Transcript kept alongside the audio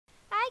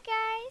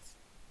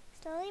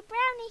Slowly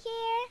Brownie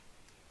here.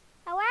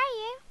 How are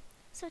you?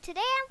 So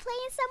today I'm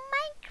playing some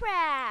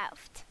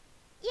Minecraft.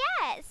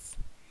 Yes.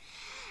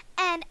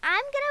 And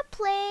I'm gonna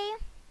play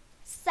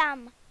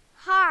some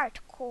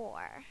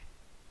hardcore.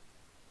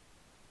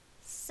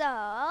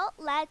 So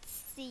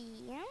let's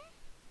see.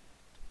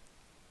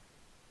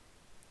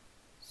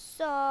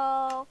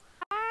 So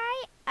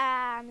I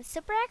am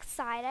super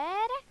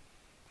excited,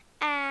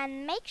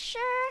 and make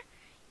sure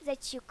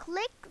that you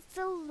click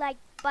the like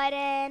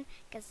button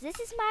because this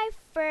is my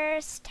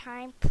first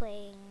time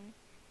playing.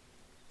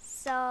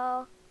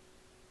 So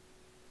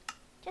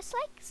just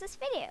like this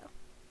video.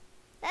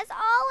 That's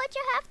all what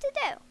you have to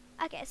do.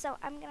 Okay, so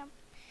I'm gonna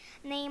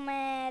name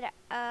it.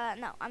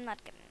 No, I'm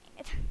not gonna name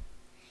it.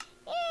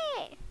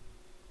 Yay!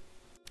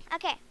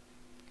 Okay,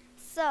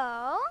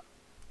 so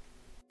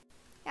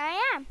here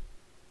I am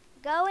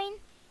going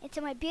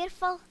into my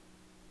beautiful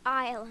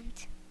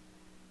island.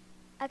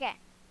 Okay,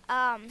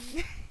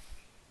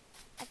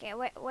 okay,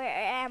 where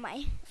am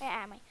I? Where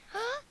am I?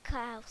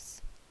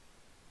 Cows.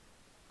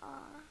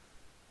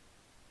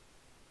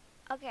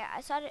 Okay,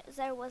 I thought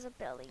there was a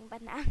building,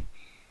 but now.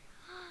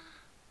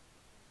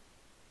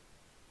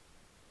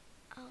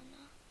 Oh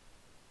no.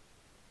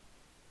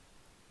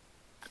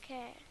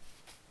 Okay.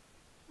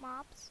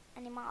 Mobs?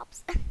 Any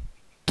mobs?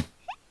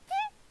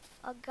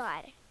 Oh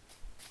god.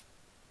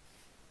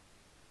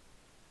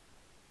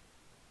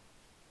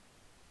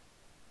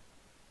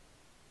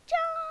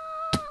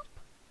 Jump!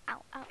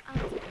 Ow, ow, ow.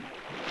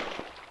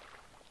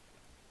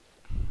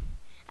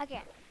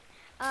 Okay.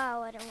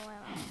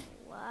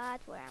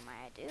 What am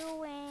I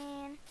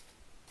doing?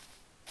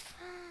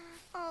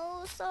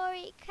 Oh,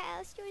 sorry,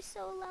 Cass, you're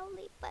so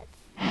lonely, but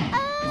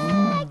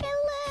I can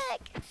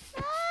look.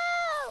 No,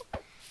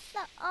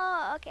 no.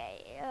 Oh,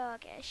 okay,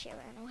 okay. She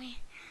ran away.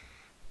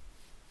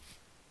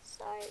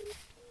 Sorry.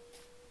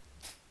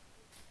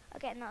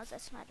 Okay, no,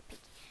 that's not a pig.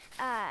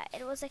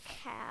 It was a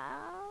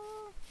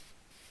cow,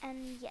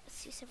 and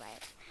yes, you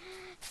survived.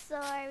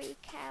 Sorry,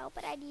 cow,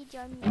 but I need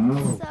your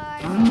meat.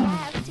 Sorry, I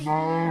have to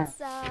eat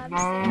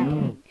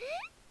something.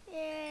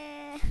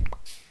 Yeah.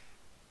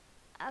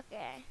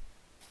 Okay.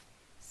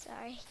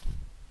 Sorry.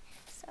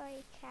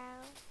 Sorry,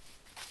 cow.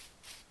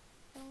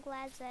 I'm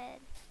glad that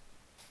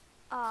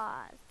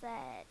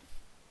that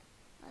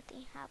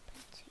nothing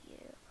happened to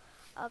you.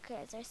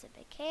 Okay, there's a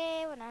big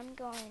cave and I'm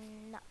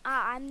going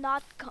I'm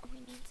not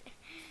going in there.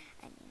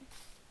 I mean,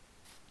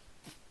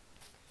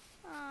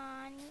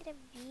 I need a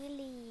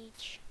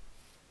village.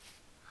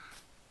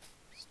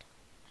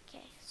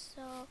 Okay,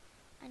 so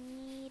I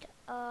need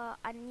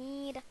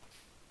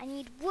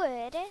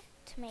wood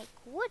to make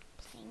wood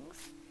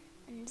planks,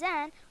 and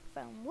then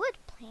from wood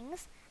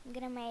planks I'm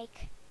gonna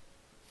make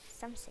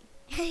something.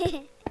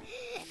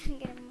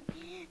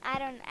 I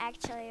don't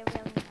actually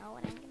really know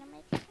what I'm gonna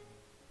make.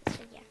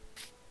 So yeah,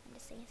 I'm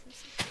just saying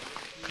something.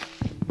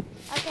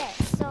 Okay,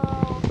 so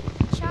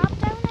chop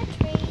down a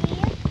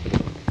tree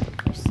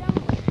for some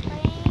wood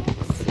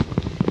planks,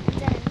 and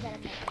then I'm gonna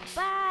make a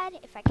bed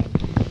if I can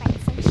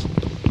find some sheep.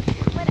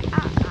 But I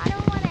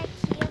don't want to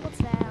kill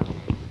them.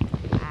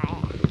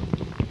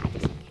 I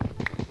just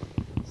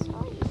can't.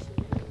 Sorry.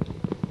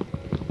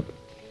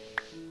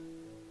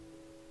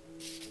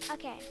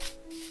 Okay.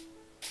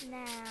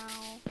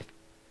 Now,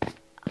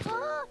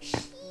 oh,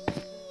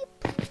 sheep!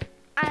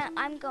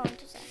 I'm going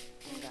to say.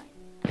 I'm going.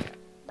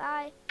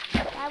 Bye.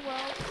 Bye,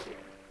 world.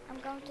 I'm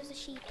going to the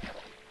sheep.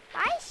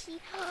 Bye,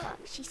 sheep.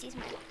 She sees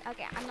my.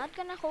 Okay, I'm not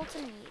gonna hold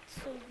the meat,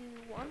 so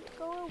you won't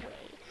go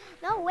away.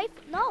 No, wait.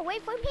 No,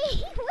 wait for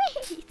me.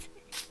 Wait.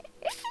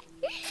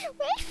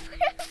 Wait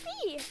for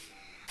me.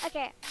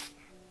 Okay.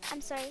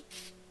 I'm sorry.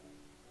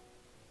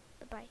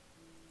 Bye.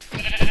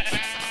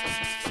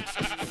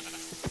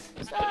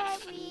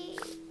 Sorry.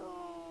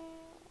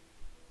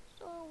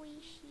 Sorry,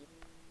 sheep.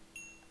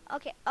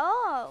 Okay.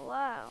 Oh,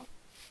 wow.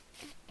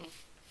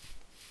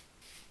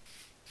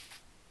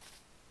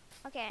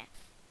 Okay.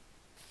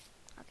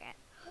 Okay.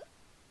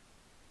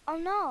 Oh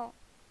no.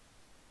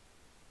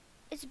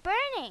 It's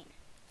burning.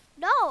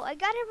 No, I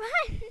gotta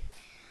run.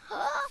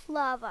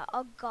 Lava.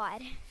 Oh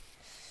god.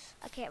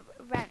 Okay,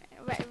 run.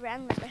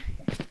 Run.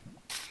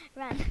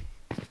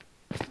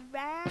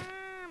 I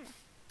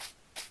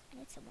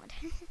need some wood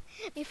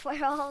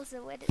before all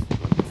the wood is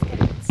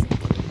gonna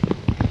sink.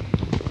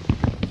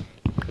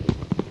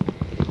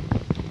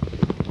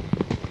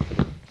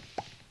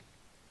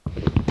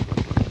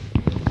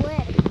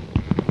 Wood,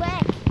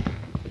 quick!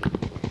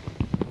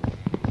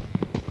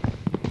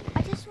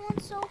 I just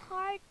want so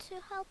hard to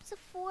help the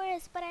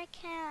forest, but I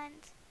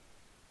can't.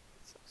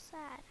 It's so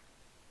sad.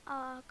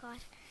 Oh god,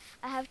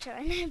 I have to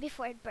run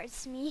before it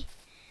burns me.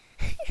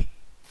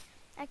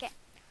 Okay.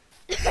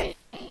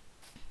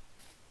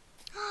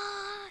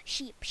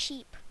 Sheep.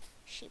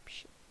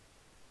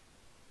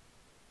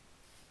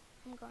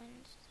 I'm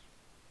going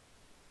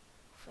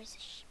for the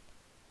sheep.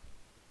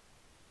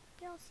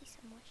 You'll see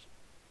some more sheep.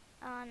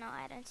 Oh no,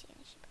 I don't see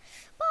any sheep.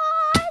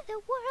 Bye the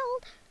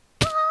world.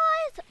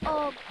 Bye the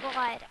oh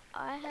god,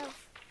 I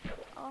have.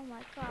 Oh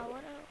my god,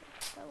 what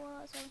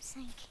was I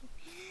thinking?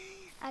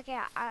 Okay,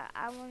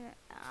 I wanna.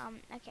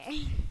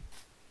 Okay.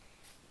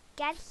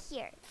 Get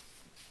here.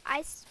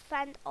 I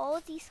spent all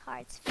these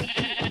hearts for you.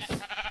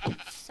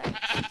 Sorry.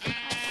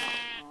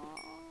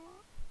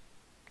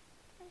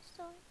 I'm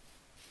sorry.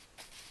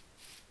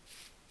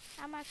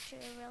 I'm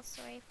actually real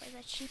sorry for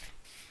the sheep.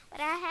 But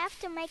I have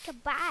to make a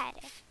bed.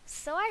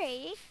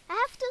 Sorry. I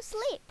have to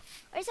sleep.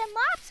 Or the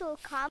mobs will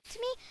come to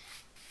me.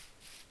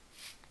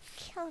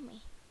 Kill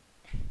me.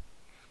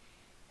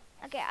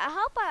 Okay, I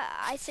hope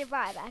I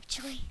survive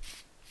actually.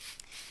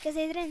 Because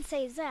they didn't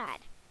say that.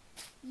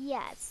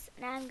 Yes,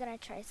 now I'm gonna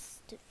try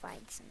to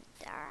find some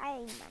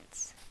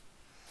diamonds.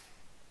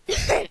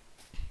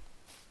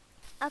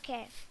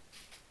 Okay,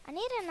 I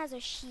need another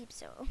sheep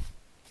though.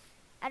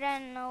 I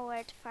don't know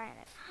where to find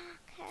it.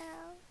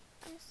 Cow,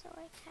 I'm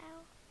sorry,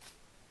 cow.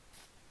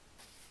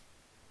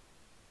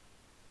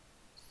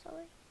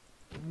 Sorry.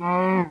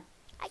 No.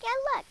 I got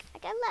luck. I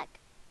got luck.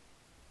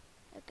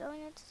 You're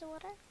going into the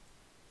water?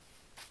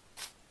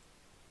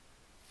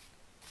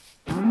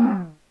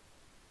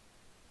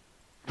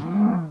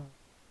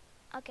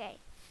 Okay.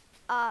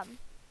 Okay.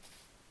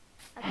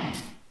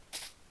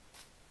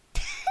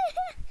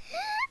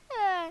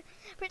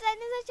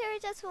 Pretending that you're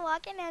just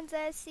walking and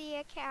see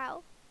a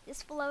cow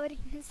just floating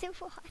in the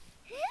water.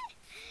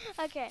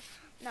 Okay.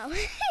 No.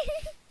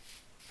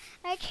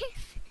 Okay.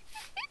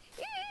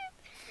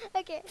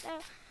 Okay. No.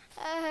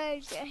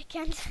 I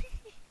can't.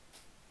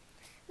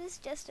 This is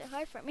just too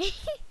hard for me.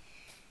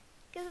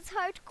 Because it's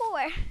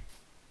hardcore.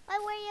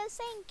 What were you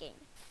thinking?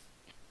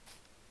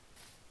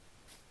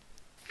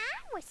 I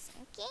was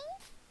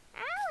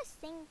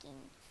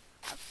thinking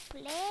of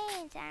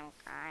playing some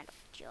kind of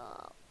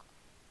joke.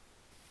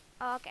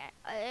 Okay.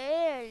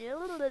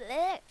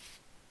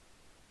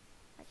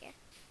 Okay.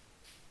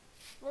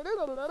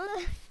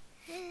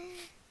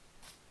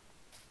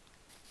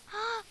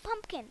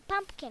 Pumpkin,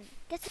 pumpkin.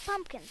 Get the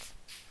pumpkins.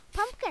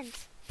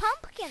 Pumpkins,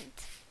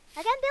 pumpkins.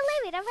 I can't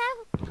believe it. I have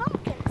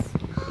pumpkins.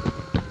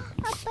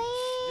 A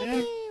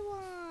baby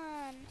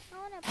one. I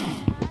want a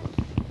pet.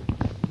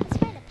 Let's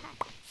find a pet.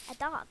 A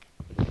dog.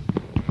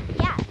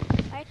 Yeah,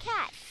 or a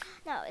cat.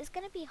 No, it's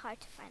gonna be hard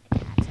to find a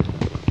cat.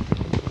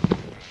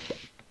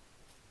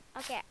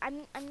 Okay,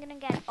 I'm gonna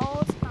get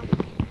all the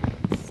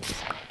pumpkins.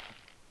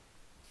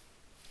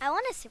 I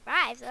want to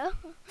survive though.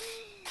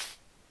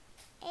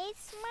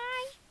 It's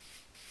my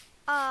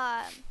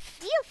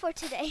deal for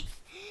today.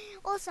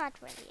 Well, it's not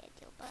really a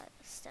deal, but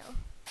still.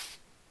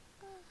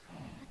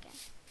 Okay,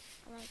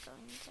 I'm not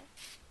going to.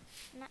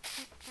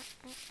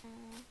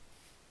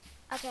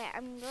 Okay,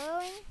 I'm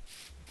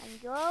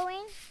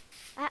going.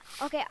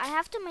 Okay, I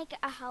have to make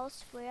a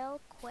house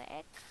real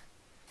quick.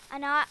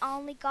 And I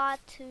only got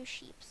 2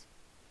 sheep.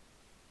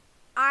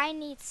 I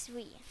need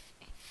 3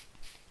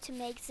 to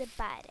make the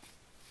bed.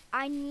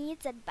 I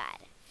need the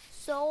bed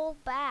so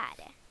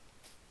bad.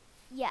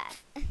 Yeah,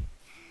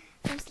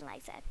 something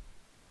like that.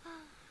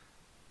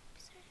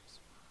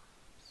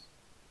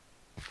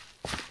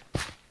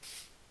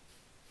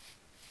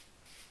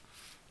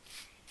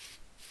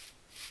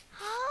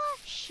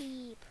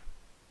 Sheep.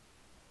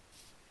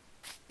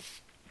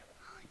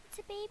 It's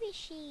a baby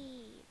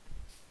sheep.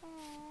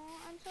 Oh,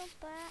 I'm so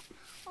bad.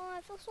 Oh,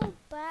 I feel so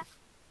bad.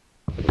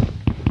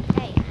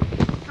 Hey,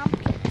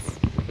 pumpkins.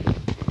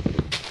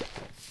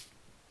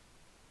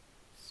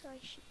 Sorry,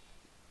 sheep.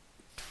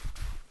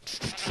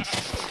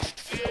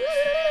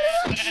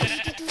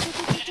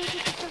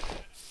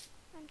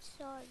 I'm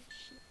sorry,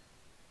 sheep.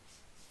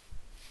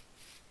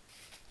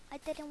 I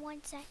didn't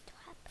want that to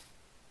happen.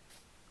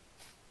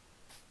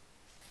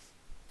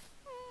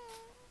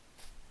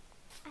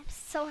 I'm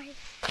sorry.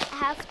 I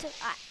have to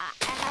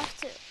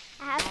put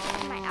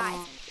my eyes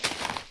in here.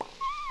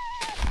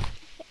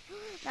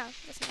 No,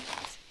 that's not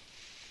eyes.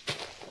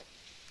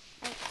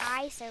 My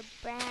eyes are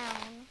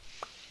brown.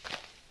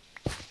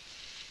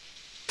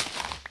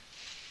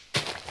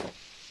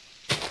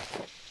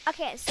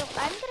 Okay, so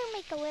I'm gonna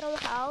make a little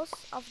house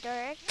of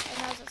dirt.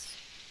 I know this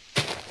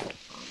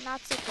is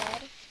not so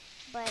good,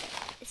 but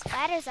it's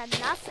better than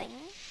nothing.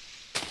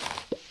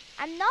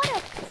 I'm not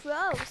a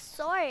pro,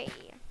 sorry.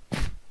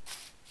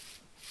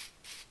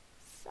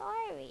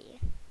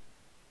 Sorry.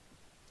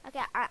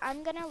 Okay,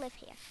 I'm gonna live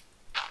here.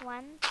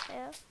 1,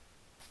 2,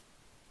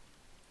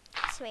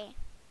 3.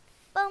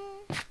 Boom,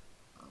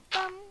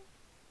 boom,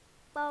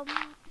 boom,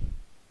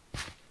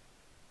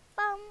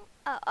 boom.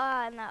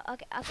 Oh, no.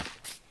 Okay, okay.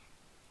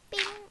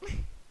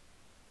 Bing,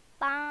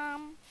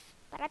 bam,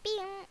 bada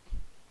bing.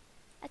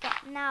 Okay,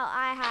 now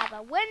I have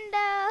a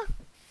window.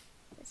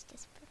 That's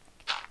just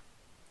perfect.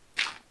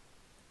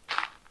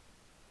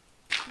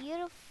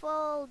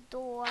 Beautiful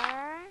door.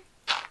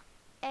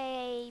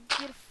 A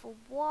beautiful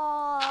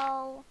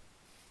wall.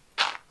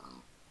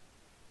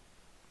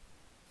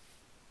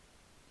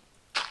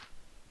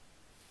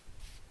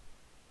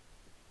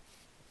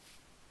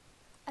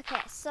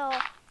 Okay, so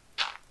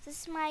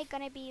this is my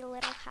gonna be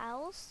little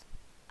house.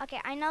 Okay,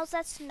 I know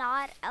that's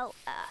not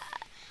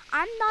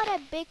I'm not a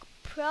big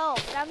pro,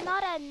 but I'm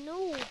not a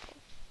noob.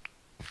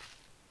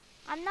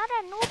 I'm not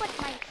a noob at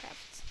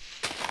Minecraft.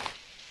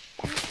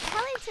 I'm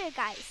telling to you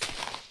guys.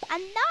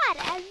 I'm not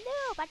a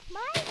noob at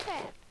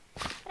Minecraft.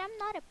 But I'm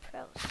not a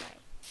pro, sorry.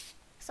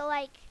 So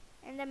like,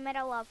 in the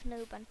middle of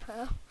noob and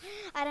pro.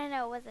 I don't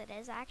know what it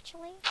is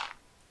actually.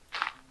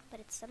 But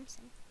it's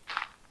something.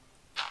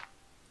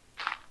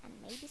 And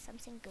maybe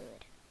something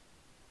good.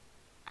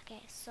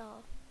 Okay,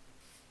 so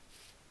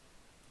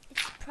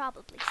it's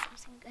probably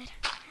something good.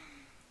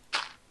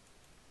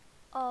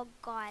 Oh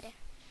god.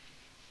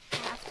 I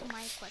have to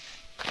mine quick.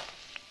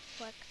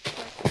 Quick,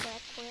 quick,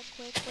 quick, quick,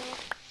 quick, quick.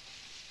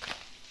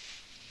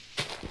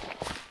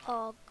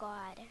 Oh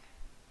god.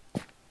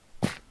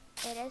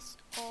 It is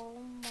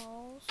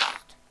almost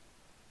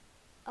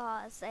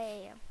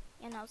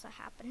the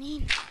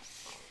happening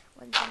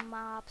when the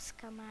mobs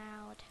come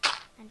out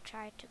and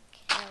try to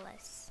kill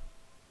us.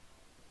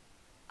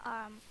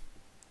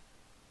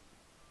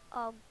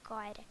 Oh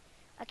god.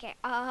 Okay,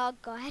 oh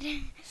god.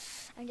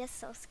 I'm just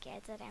so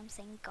scared that I'm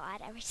saying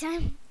god every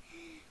time.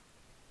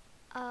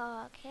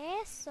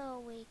 Okay, so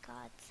we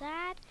got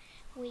that.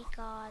 We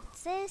got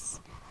this.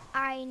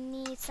 I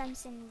need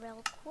something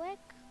real quick.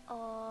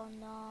 Oh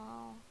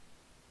no.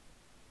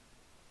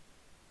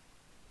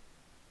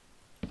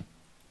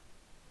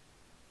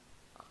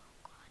 Oh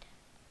god.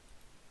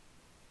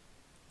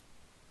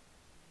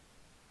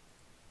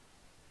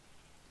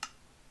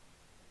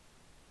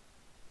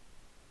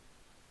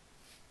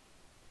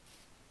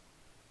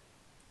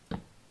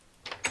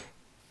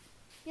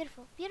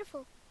 Beautiful,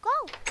 beautiful. Go!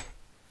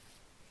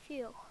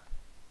 Phew.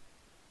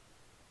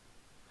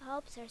 I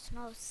hope there's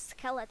no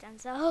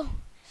skeletons though.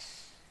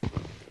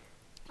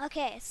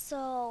 Okay,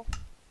 so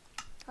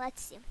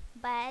let's see.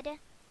 Bed,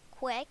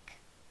 quick,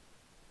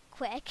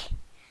 quick.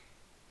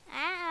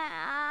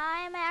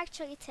 I'm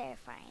actually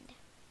terrified.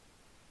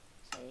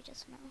 So you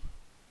just know.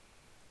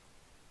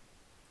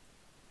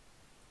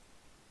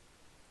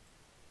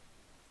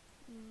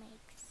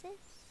 Makes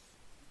this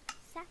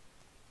that.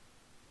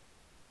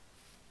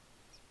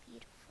 It's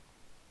beautiful.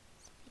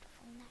 It's a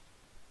beautiful night.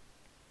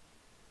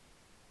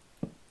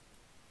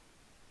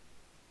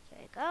 Here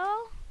we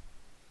go.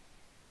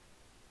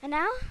 And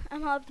now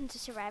I'm hoping to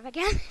survive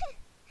again.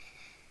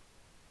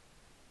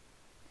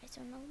 Is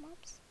there no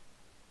mobs?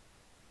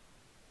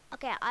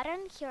 Okay, I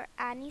don't hear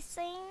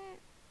anything.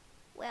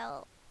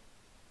 Well,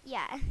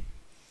 yeah.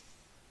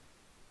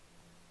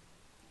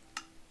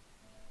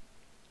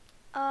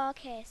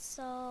 Okay,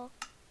 so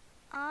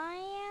I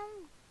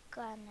am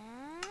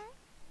gonna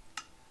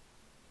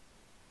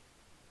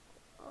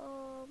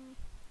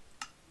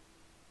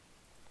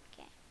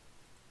okay,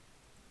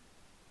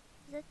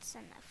 that's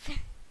enough.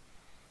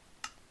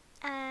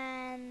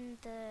 And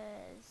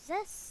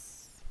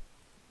this,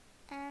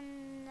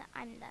 and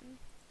I'm done.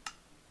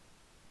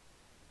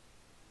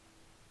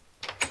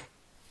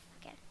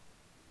 Okay.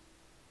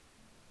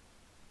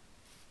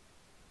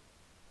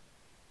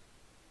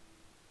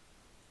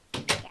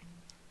 Okay.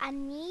 I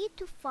need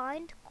to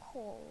find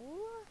coal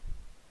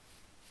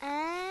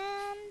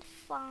and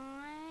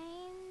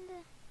find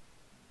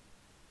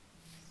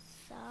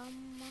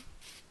some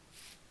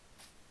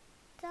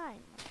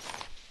diamonds.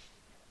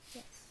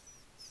 Yes,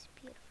 it's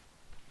beautiful.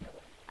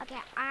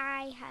 Okay,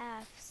 I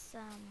have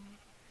some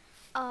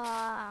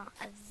of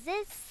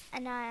this,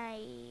 and I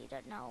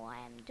don't know why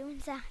I'm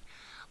doing that,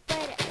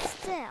 but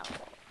still,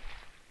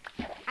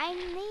 I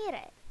need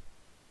it.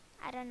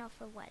 I don't know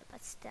for what,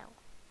 but still.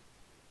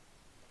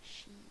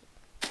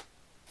 Sheep.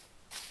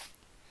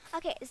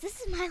 Okay, this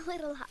is my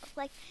little house,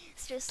 like,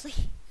 seriously.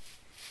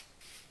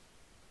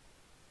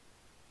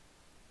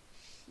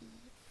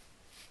 Sheep.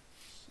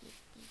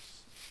 Sheepy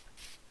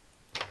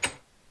sheep.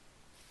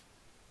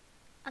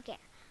 Okay,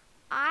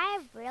 I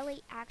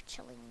really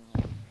actually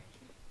need.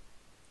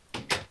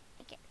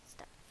 Okay,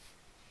 stop.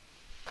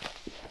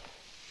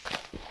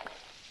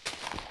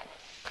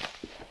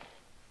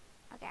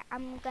 Okay,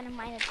 I'm gonna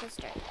mine it with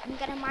dirt. I'm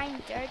gonna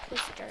mine dirt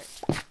with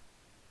dirt.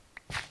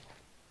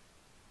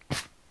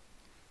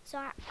 So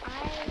I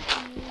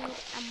need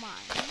a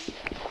mine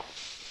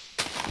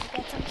to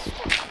get some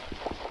stuff.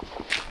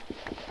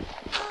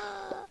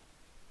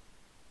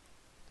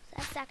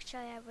 That's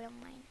actually a real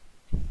mine.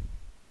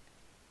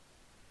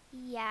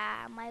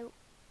 Yeah,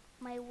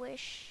 my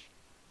wish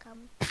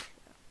come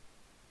true.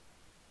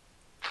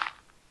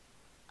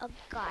 Oh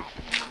god,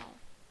 no.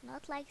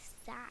 Not like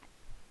that.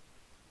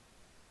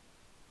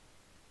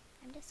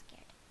 I'm just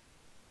scared.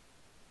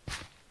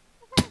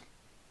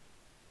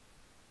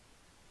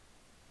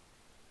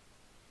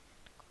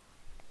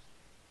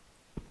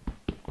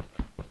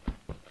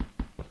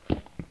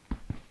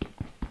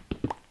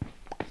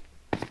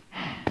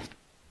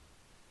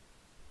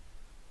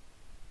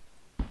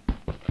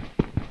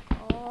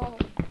 Oh,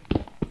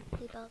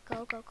 people,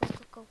 go, go, go,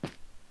 go, go. Oh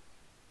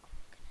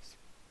my goodness.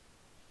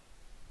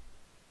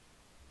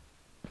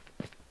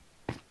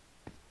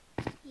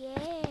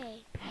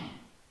 Yay.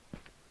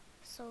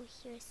 So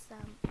here's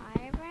some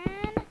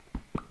iron.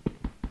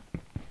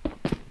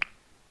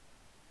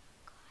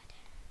 God.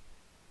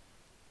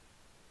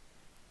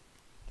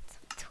 Get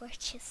some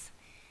torches.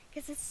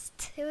 Because it's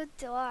too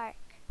dark.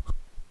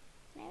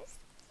 And I'm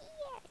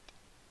scared.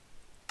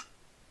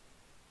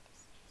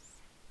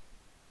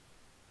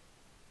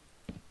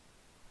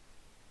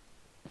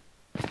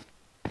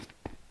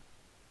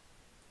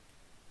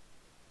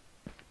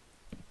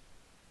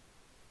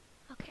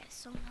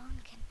 so long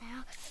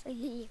now.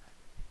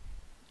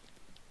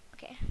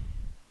 Okay.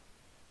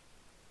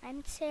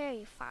 I'm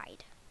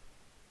terrified.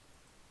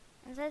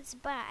 And that's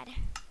bad.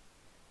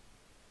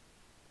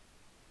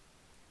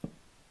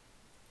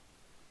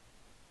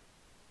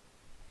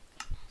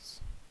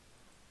 Goodness.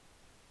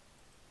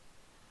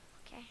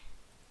 Okay.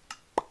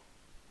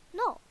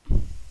 No.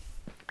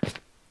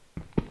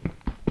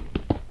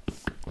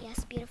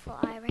 Yes, beautiful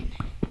iron.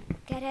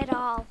 Get it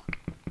all.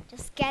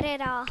 Just get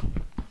it all.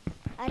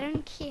 I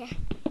don't care.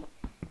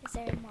 Is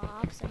there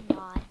mobs or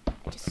not?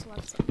 I just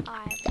love the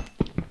iron.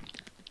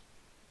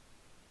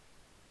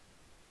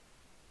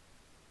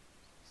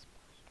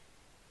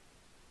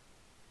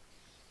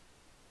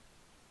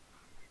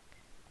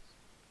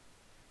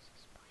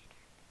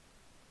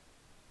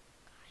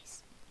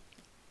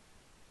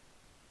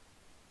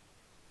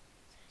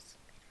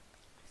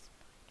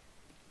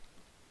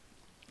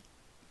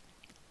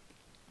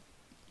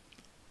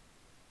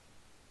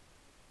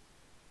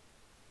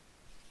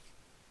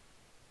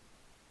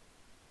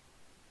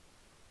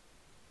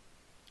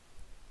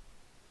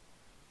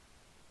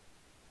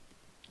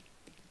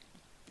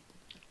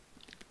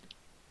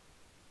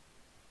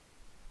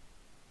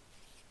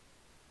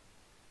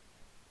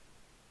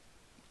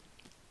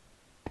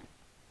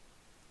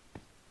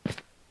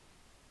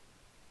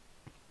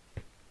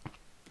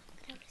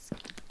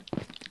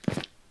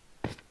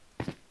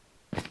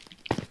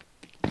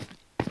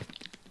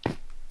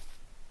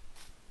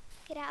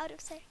 Get out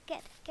of there.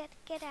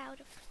 Get out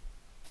of.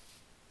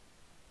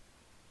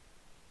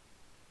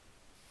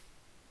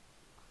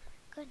 Oh my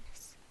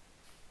goodness.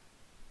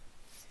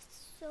 This is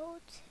so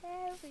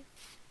terrible.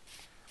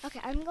 Okay,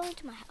 I'm going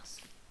to my house.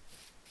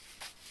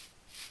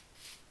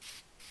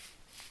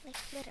 Like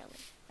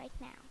literally, right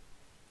now.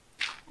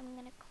 I'm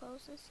gonna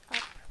close this up.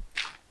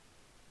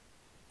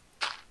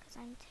 Because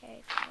I'm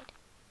terrified.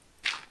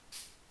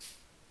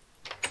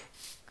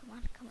 Come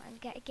on,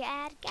 get in the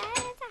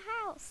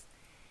house.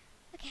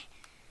 Okay,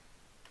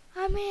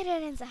 I made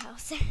it in the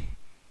house.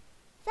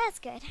 That's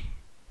good.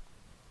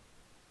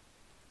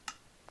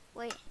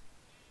 Wait.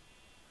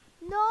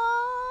 No!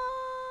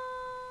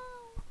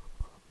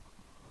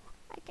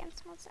 I can't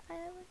smell the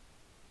iron.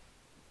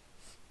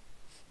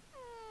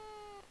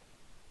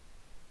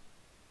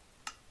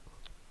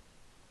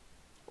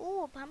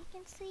 Ooh,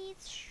 pumpkin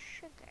seeds,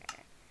 sugar.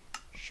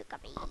 Sugar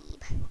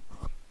babe.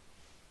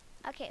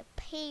 Okay,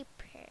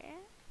 paper.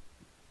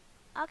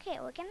 Okay,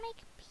 we can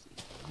make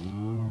paper.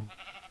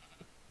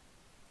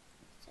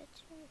 So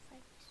terrified me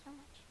so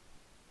much.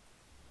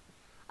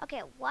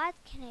 Okay, what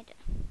can I do?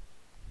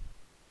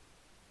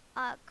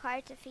 A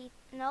card to feed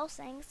no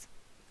things.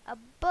 A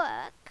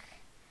book.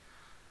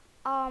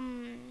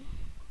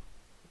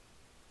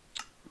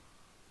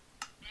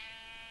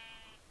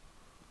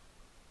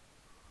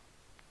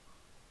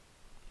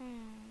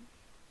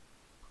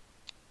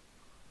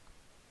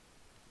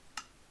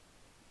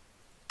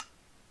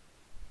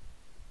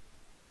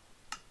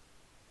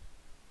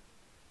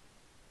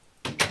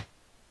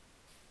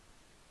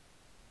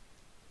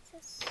 It's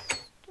a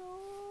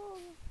stool.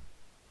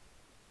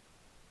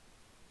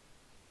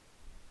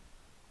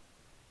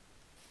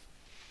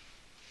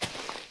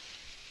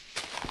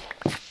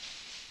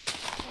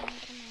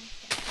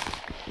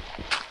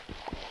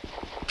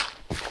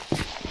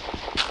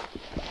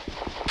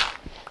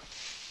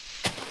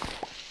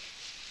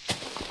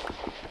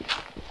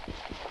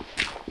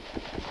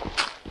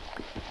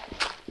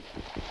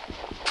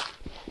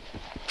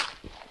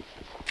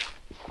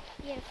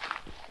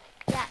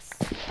 Yes.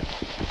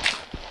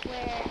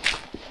 Where is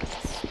the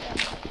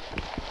stone?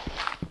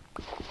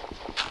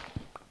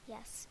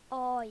 Yes.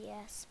 Oh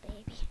yes,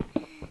 baby.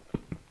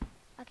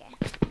 Okay.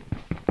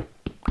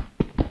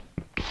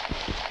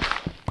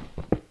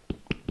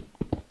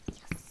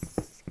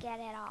 Yes. Get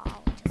it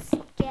all. Just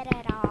get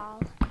it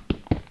all.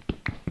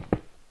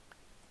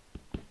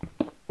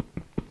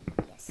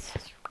 Yes.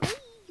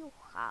 You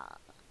have.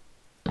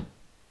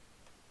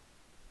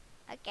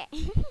 Okay.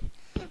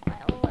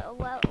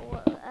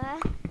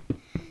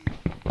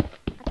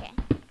 Okay.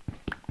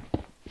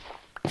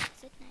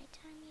 Is it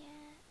nighttime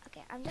yet?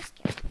 Okay, I'm just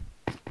scared.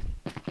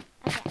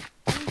 Okay,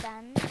 I'm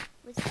done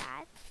with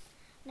that.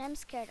 And I'm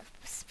scared of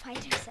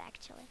spiders,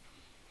 actually.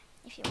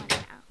 If you want to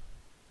know.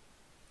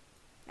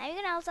 Now you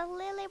can also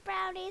Lily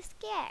Brownie is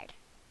scared.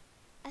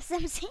 Of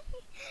something.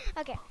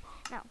 Okay,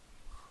 now.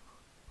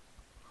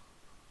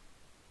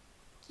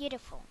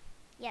 Beautiful.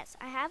 Yes,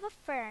 I have a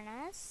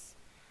furnace.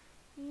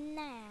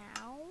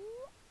 Now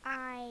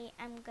I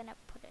am gonna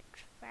put it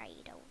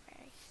right over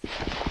here.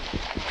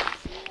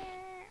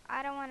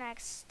 I don't want to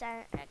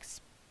extend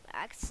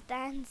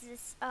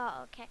this.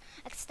 Oh, okay.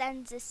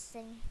 Extend this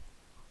thing.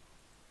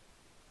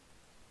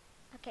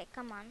 Okay,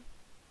 come on.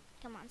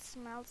 Come on,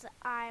 smell the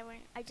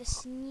iron. I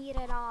just need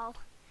it all.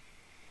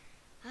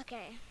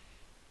 Okay.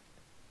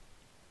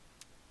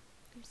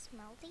 I'm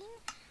smelting.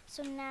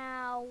 So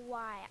now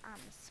why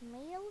I'm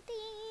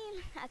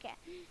smelting? Okay.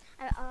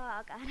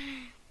 Oh god.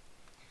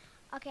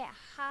 Okay,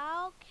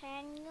 how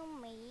can you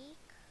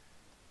make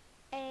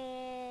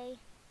a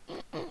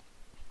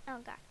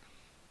oh god.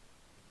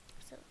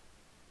 So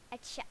I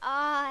chest. Oh,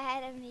 I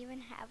don't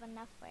even have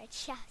enough for a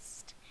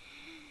chest.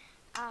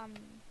 Okay,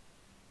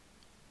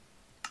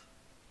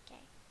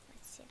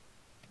 let's see.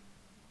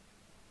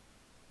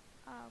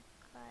 Oh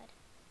god.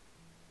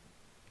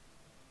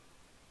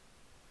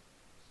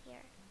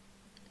 Here.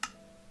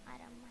 I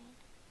don't mind.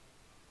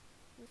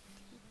 You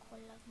take all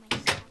of my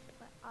stuff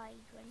for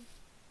iron.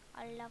 I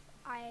love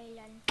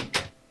iron.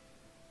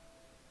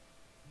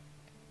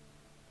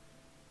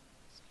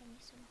 Spend me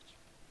so much.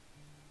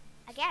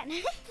 Again.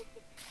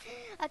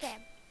 Okay.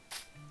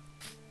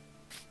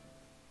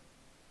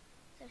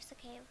 There's a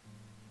cave.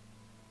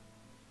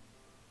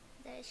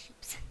 There is sheep.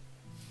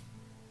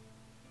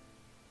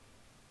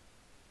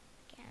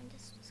 Okay, I'm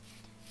just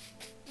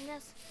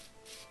scared.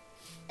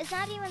 It's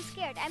not even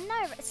scared. I'm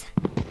nervous.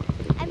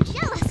 I'm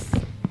jealous.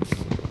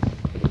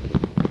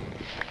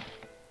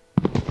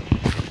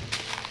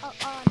 Oh,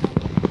 oh no.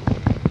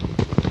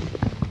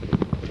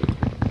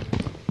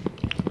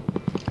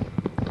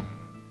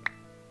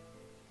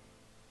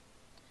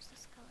 There's a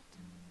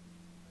skeleton.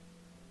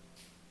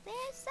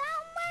 There's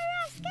somewhere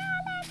a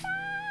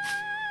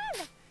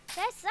skeleton!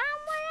 There's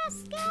somewhere a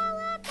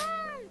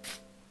skeleton!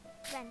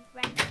 Run,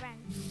 run, run,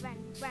 run,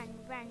 run,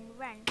 run, run,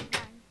 run.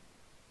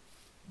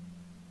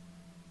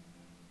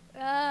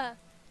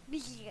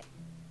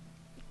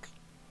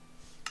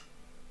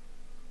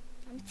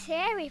 I'm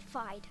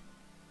terrified.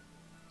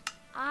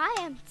 I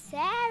am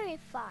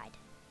terrified.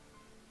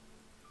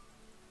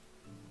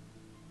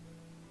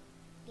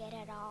 Get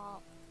it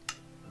all.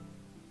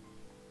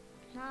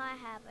 Now I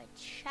have a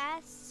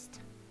chest.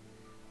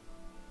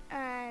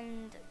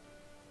 And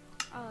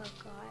oh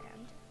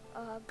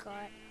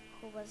god,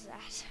 who was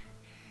that?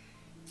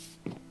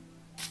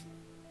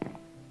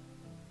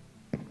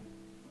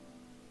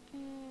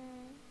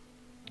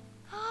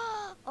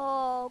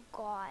 Oh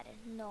god,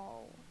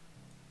 no.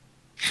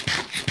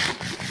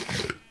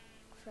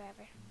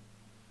 Forever.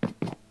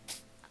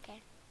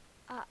 Okay.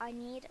 I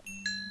need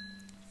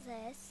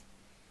this,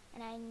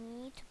 and I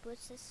need to put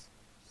this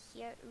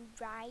here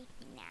right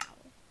now.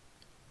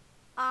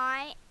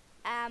 I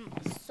am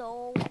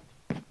so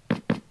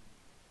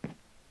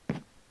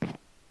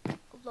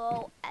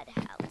low at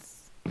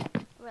health.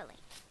 Really.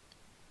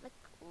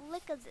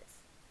 Look at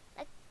this.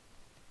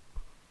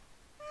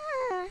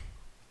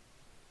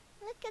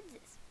 Look at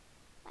this.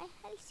 My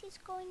health is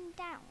going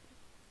down.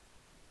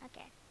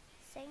 Okay.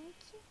 Thank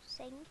you.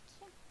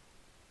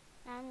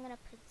 Now I'm gonna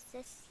put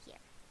this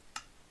here.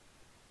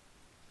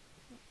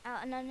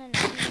 Oh, no.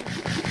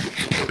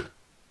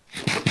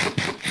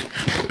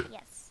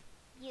 Yes.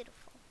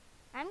 Beautiful.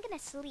 I'm gonna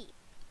sleep.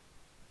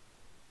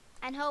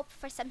 And hope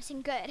for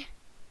something good.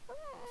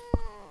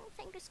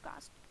 Fingers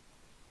crossed.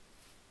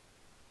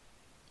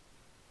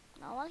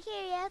 No one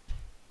here yet.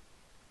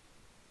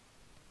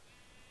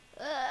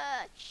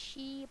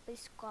 Sheep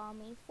is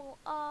coming for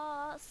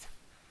us.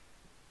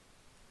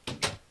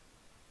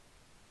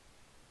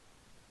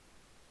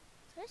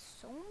 There's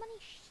so many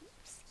sheep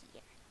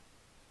here.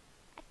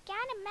 I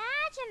can't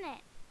imagine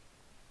it.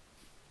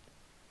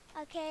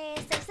 Okay,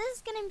 so this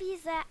is gonna be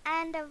the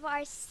end of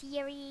our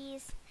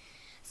series.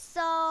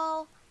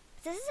 So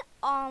this is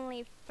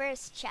only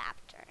first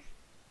chapter.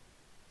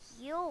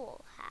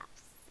 You'll have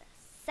the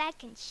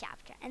second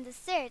chapter, and the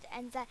third,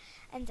 and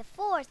the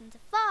fourth, and the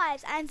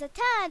fifth, and the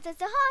 10th, and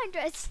the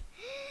 100th.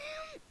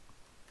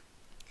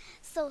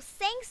 So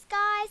thanks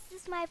guys,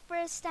 this is my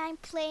first time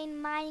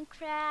playing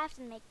Minecraft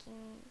and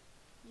making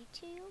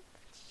YouTube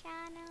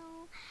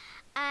channel.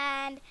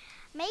 And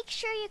make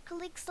sure you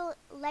click the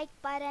like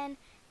button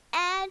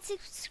and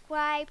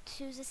subscribe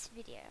to this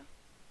video.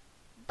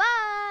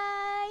 Bye!